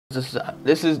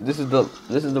This is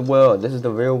the world. This is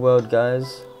the real world,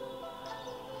 guys.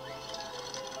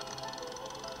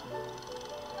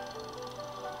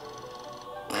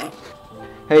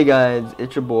 Hey guys,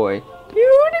 it's your boy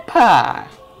PewDiePie.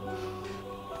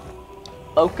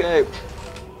 Okay.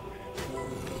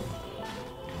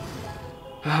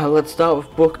 Let's start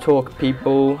with book talk,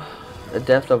 people. The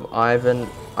Death of Ivan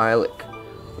Illich.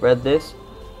 Read this.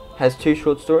 Has two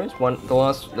short stories.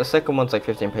 The second one's like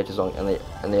 15 pages long, and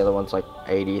the other one's like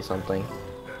 80 something.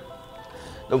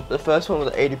 The first one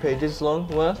was 80 pages long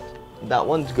worth. That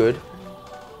one's good.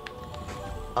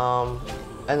 And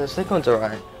the second one's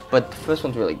alright, but the first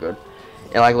one's really good.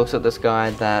 It like looks at this guy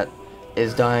that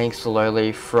is dying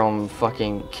slowly from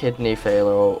fucking kidney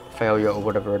failure or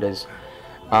whatever it is.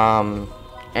 And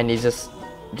he's just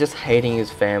hating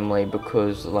his family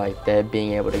because like they're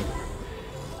being able to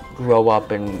grow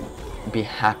up and be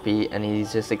happy, and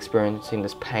he's just experiencing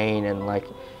this pain, and like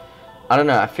I don't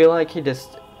know, I feel like he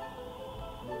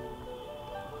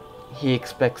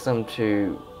expects them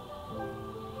to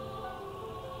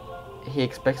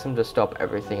stop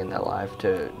everything in their life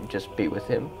to just be with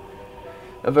him.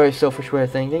 A very selfish way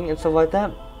of thinking and stuff like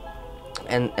that.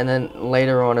 And then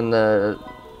later on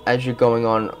as you're going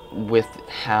on with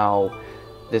how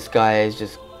this guy is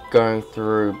just going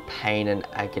through pain and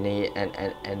agony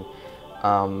and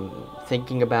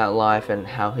thinking about life and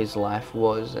how his life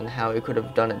was and how he could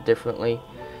have done it differently.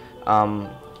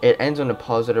 It ends on a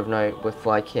positive note with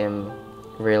like him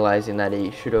realizing that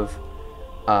he should have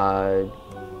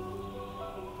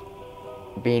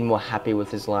been more happy with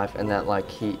his life, and that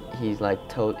like he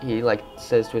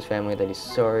says to his family that he's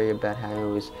sorry about how he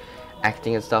was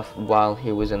acting and stuff while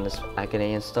he was in this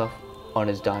agony and stuff on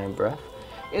his dying breath.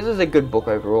 This is a good book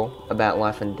overall about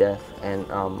life and death and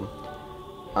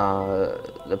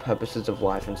the purposes of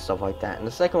life and stuff like that. And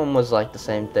the second one was like the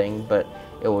same thing, but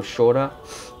it was shorter,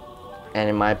 and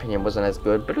in my opinion wasn't as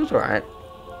good, but it was alright.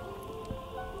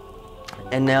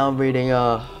 And now I'm reading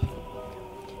The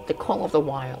Call of the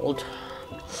Wild.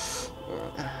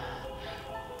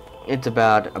 It's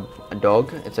about a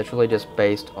dog. It's actually just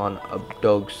based on a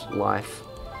dog's life.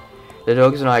 The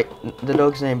dog's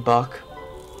named Buck,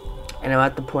 and I'm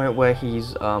at the point where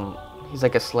he's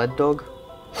like a sled dog,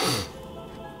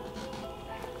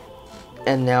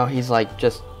 and now he's like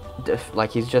just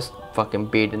fucking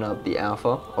beating up the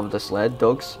alpha of the sled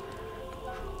dogs.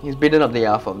 He's beating up the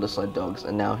alpha of the sled dogs,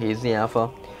 and now he's the alpha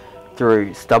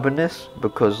through stubbornness,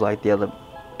 because like the other,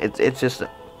 it's just,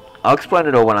 I'll explain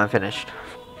it all when I'm finished.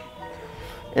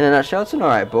 In a nutshell, it's an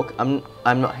alright book. I'm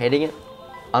not hating it.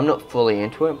 I'm not fully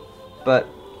into it, but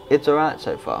it's alright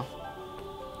so far.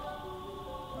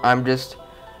 I'm just,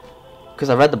 because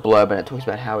I read the blurb and it talks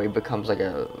about how he becomes like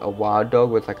a wild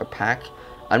dog with like a pack.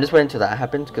 I'm just waiting until that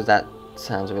happens, because that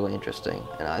sounds really interesting,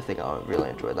 and I think I'll really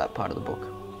enjoy that part of the book.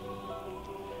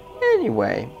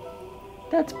 Anyway,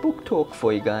 that's book talk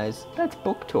for you guys. That's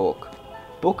book talk.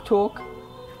 Book talk.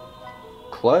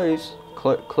 Close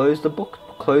the book.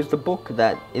 Close the book.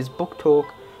 That is book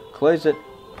talk. Close it.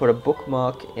 Put a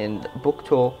bookmark in book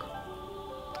talk.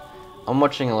 I'm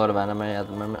watching a lot of anime at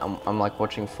the moment. I'm like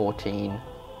watching 14. Like,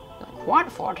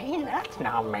 what 14? That's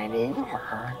not many.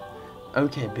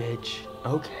 Okay, bitch.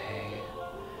 Okay,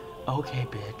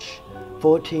 bitch.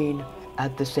 14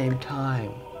 at the same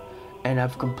time. And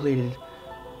I've completed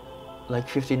like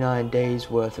 59 days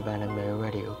worth of anime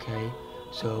already, okay?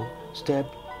 So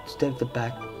step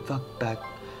back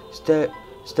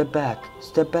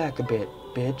a bit,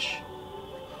 bitch.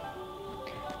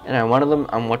 And one of them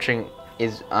I'm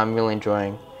really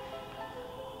enjoying,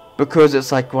 because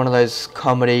it's like one of those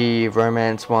comedy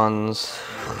romance ones.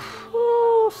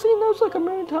 Oh, I've seen those like a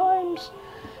million times.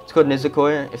 It's called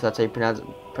Nisekoi, if that's how you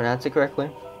pronounce it correctly.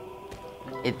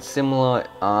 It's similar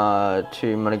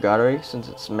to Monogatari, since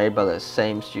it's made by the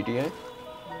same studio.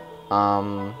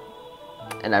 And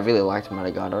I really liked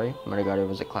Monogatari. Monogatari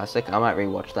was a classic. I might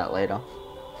rewatch that later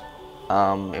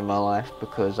in my life,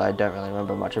 because I don't really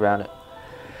remember much about it.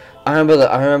 I remember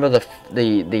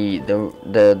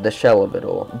the shell of it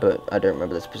all, but I don't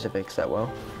remember the specifics that well.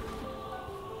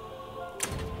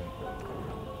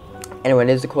 Anyway,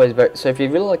 Nisekoi is very, so if you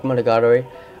really like Monogatari,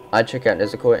 I'd check out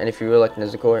Nisekoi, and if you really like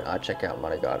Nisekoi, I'd check out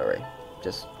Monogatari.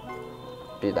 Just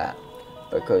do that,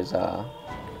 because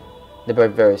they're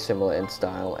both very similar in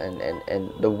style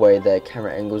and the way their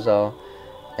camera angles are,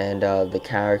 and the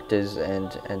characters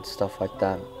and stuff like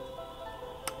that.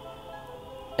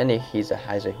 And he's a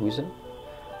Heisehusen.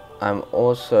 I'm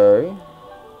also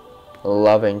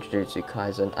loving Jujutsu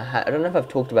Kaisen. I don't know if I've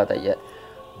talked about that yet.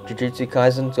 Jujutsu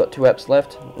Kaisen's got 2 eps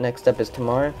left. Next step is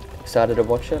tomorrow. Excited to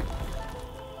watch it.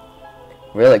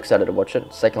 Really excited to watch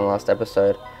it. Second last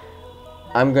episode.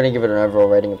 I'm going to give it an overall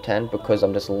rating of 10 because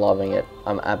I'm just loving it.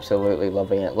 I'm absolutely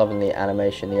loving it. Loving the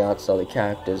animation, the art style, the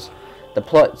characters. The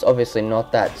plot's obviously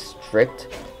not that strict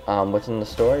within the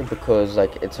story because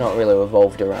like it's not really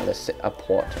revolved around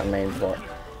a main plot.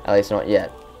 At least not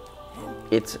yet.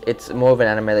 It's more of an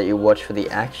anime that you watch for the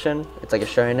action. It's like a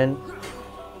shonen.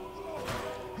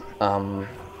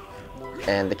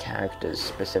 And the characters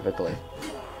specifically.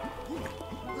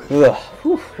 Ugh,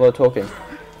 whew, a lot of talking.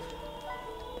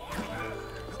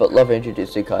 But love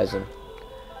Jujutsu Kaisen.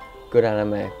 Good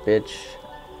anime, bitch.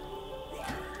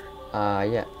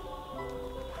 Yeah.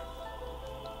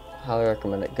 Highly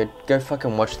recommend it. Go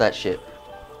fucking watch that shit.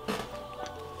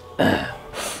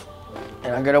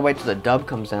 And I gotta wait till the dub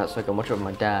comes out so I can watch it with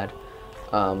my dad.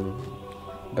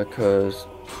 Because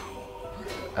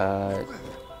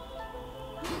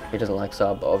he doesn't like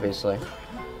sub, obviously.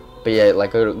 But yeah,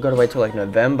 like I gotta wait till like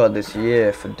November this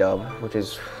year for dub, which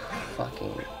is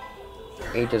fucking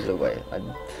ages away.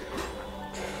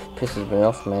 Pisses me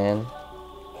off, man.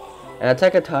 And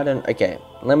Attack on Titan, okay,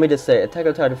 let me just say, Attack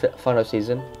on Titan final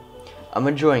season, I'm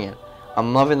enjoying it.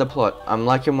 I'm loving the plot. I'm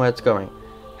liking where it's going.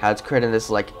 How it's creating this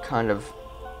like kind of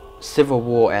Civil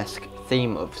War-esque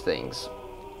theme of things.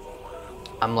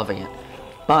 I'm loving it.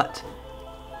 But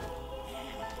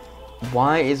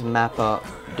why is Mappa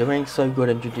doing so good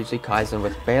in Jujutsu Kaisen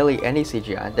with barely any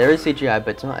CGI? There is CGI,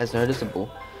 but it's not as noticeable.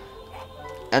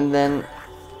 And then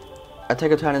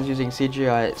Attack on Titan is using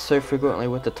CGI so frequently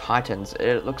with the Titans.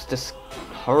 It looks just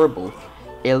horrible.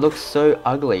 It looks so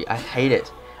ugly. I hate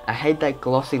it. I hate that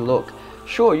glossy look.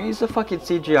 Sure, use the fucking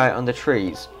CGI on the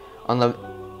trees, on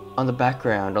the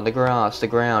background, on the grass, the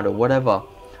ground, or whatever.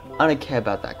 I don't care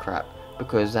about that crap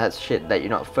because that's shit that you're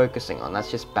not focusing on.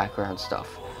 That's just background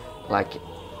stuff. Like,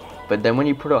 but then when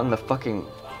you put it on the fucking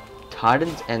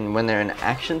Titans and when they're in an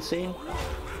action scene,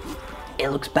 it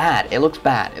looks bad. It looks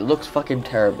bad. It looks fucking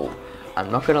terrible. I'm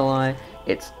not gonna lie.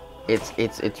 It's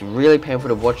really painful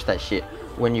to watch that shit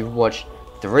when you watch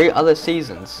 3 other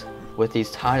seasons with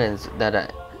these Titans that are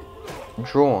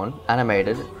drawn,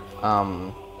 animated,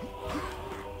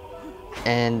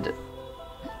 and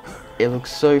it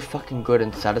looks so fucking good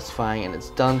and satisfying, and it's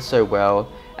done so well,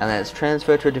 and then it's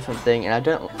transferred to a different thing, and I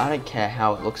don't care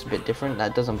how it looks a bit different.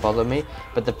 That doesn't bother me,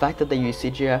 but the fact that they use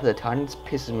CGI for the Titans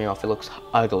pisses me off. It looks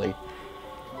ugly.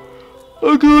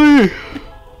 Ugly!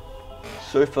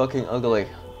 So fucking ugly.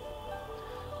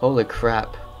 Holy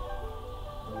crap.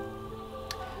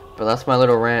 But that's my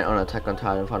little rant on Attack on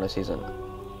Titan final season.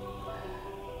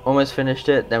 Almost finished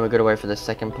it, then we're gonna wait for the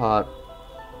second part.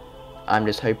 I'm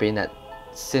just hoping that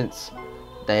since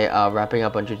they are wrapping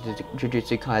up on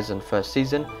Jujutsu Kaisen first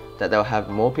season, that they'll have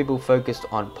more people focused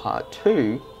on part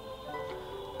 2,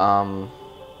 and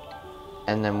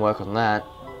then work on that.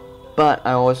 But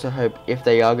I also hope if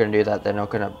they are going to do that, they're not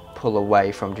going to pull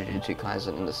away from Jujutsu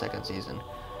Kaisen in the second season.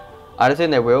 I don't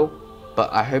think they will, but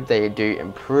I hope they do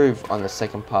improve on the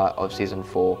second part of season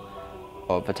 4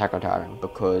 of Attack on Titan,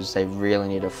 because they really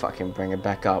need to fucking bring it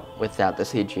back up without the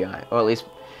CGI, or at least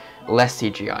less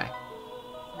CGI.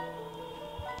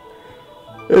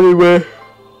 Anyway,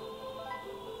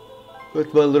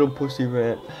 that's my little pussy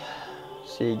rant.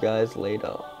 See you guys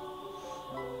later.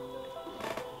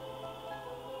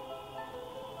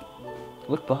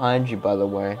 Look behind you, by the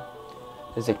way.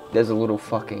 There's a little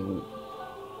fucking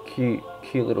cute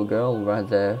little girl right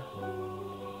there.